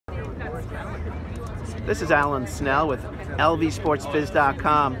This is Alan Snell with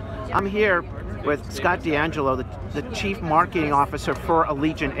LVSportsBiz.com. I'm here with Scott D'Angelo, the Chief Marketing Officer for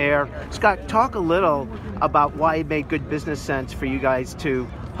Allegiant Air. Scott, talk a little about why it made good business sense for you guys to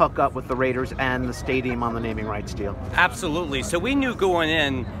hook up with the Raiders and the stadium on the naming rights deal. Absolutely. So we knew going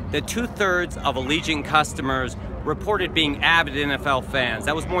in that 2/3 of Allegiant customers reported being avid NFL fans.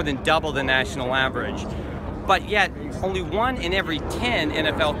 That was more than double the national average. But yet, only 1 in every 10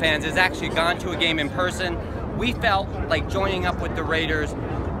 NFL fans has actually gone to a game in person. We felt like joining up with the Raiders,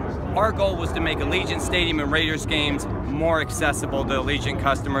 our goal was to make Allegiant Stadium and Raiders games more accessible to Allegiant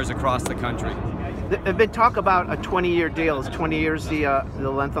customers across the country. There's been talk about a 20-year deal. Is 20 years the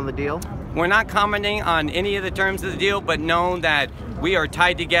length on the deal? We're not commenting on any of the terms of the deal, but know that we are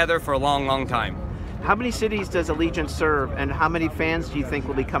tied together for a long, long time. How many cities does Allegiant serve, and how many fans do you think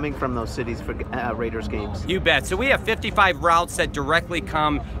will be coming from those cities for Raiders games? You bet. So we have 55 routes that directly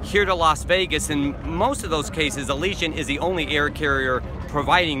come here to Las Vegas. In most of those cases, Allegiant is the only air carrier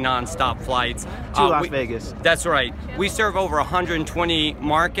providing nonstop flights. To Las Vegas. That's right. We serve over 120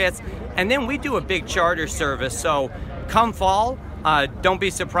 markets, and then we do a big charter service. So come fall, don't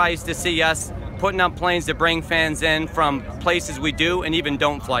be surprised to see us putting up planes to bring fans in from places we do and even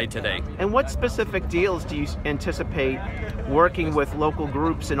don't fly today. And what specific deals do you anticipate working with local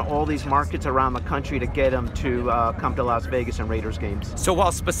groups in all these markets around the country to get them to come to Las Vegas and Raiders games? So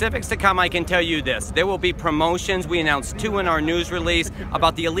while specifics to come, I can tell you this. There will be promotions. We announced 2 in our news release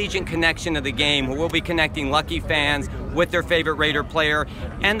about the Allegiant connection of the game, where we'll be connecting lucky fans with their favorite Raider player,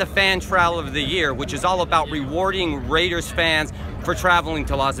 and the Fan Travel of the Year, which is all about rewarding Raiders fans for traveling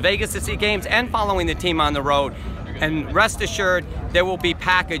to Las Vegas to see games and following the team on the road. And rest assured, there will be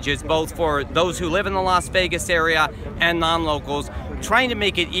packages both for those who live in the Las Vegas area and non-locals, trying to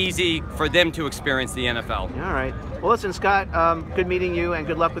make it easy for them to experience the NFL. All right. Well, listen, Scott, good meeting you, and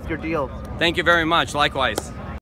good luck with your deal. Thank you very much. Likewise.